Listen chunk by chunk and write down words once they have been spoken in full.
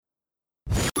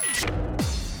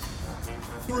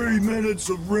3 minutes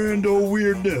of rando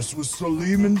weirdness with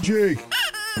Salim and Jake.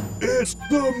 It's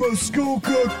the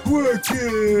Muskoka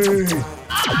Quickie!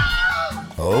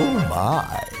 Oh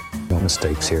my. No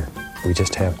mistakes here. We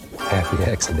just have happy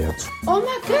accidents. Oh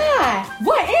my God!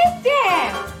 What is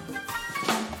that?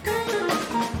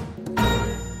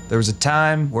 There was a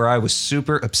time where I was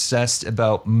super obsessed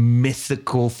about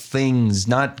mythical things,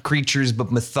 not creatures,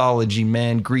 but mythology,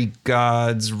 man. Greek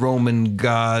gods, Roman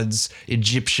gods,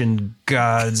 Egyptian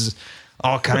gods,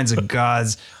 all kinds of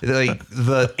gods. Like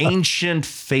the ancient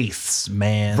faiths,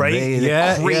 man. Right?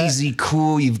 They're crazy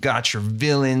cool. You've got your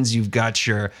villains. You've got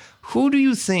your... Who do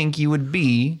you think you would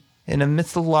be in a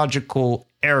mythological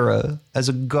era as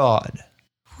a god?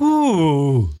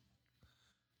 Ooh.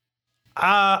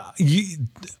 All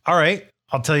right.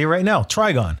 I'll tell you right now.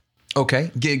 Trigon. Okay.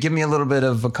 Give me a little bit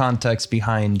of a context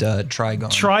behind Trigon.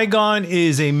 Trigon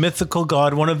is a mythical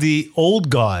god, one of the old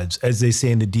gods, as they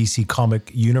say in the DC comic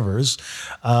universe,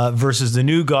 versus the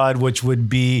new god, which would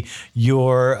be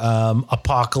your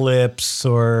Apocalypse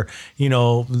or,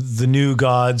 the new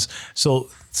gods. So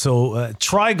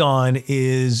Trigon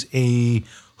is a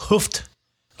hoofed,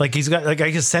 like he's got like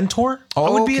a centaur.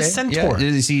 Oh, would be a centaur. Yeah.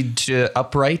 Is he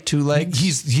upright, 2 legs?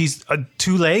 He's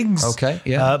 2 legs. Okay,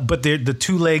 yeah. But the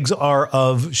 2 legs are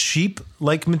of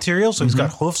sheep-like material, so he's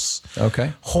got hoofs.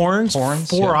 Okay. Horns,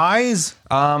 4 eyes.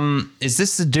 Is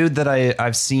this the dude that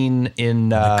I've seen in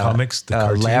The comics, the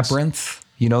cartoons? Labyrinth?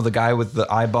 You know, the guy with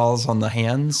the eyeballs on the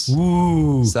hands?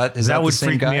 Ooh. Is that would the same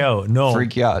freak guy? me out. No.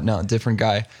 Freak you out. No, different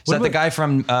guy. Is that the guy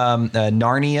from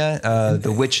Narnia,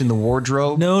 The Witch in the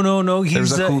Wardrobe? No.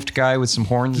 There's a hoofed guy with some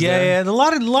horns there. Yeah. A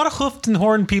lot of hoofed and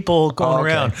horned people going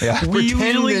around. Yeah.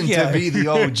 Pretending to be the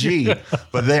OG,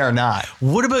 but they are not.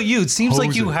 What about you? It seems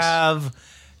like you Posers. have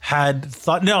had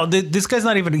thought. No, this guy's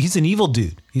not even. He's an evil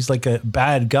dude. He's like a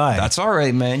bad guy. That's all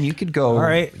right, man. You could go. All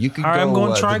right. You could All right, go I'm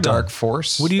going the Trigon. Dark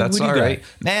Force. That's what do you all got? right.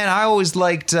 Man, I always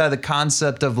liked the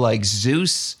concept of like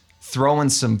Zeus throwing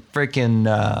some freaking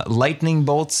lightning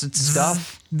bolts at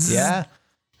stuff. Yeah.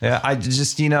 Yeah, I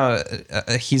just,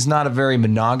 he's not a very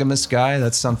monogamous guy.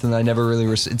 That's something I never really...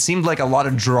 It seemed like a lot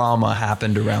of drama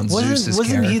happened around Zeus's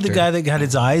Wasn't he the character. guy that got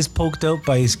his eyes poked out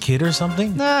by his kid or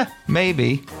something? Nah,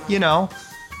 maybe.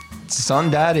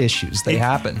 Son-dad issues. They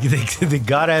happen. They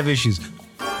gotta have issues.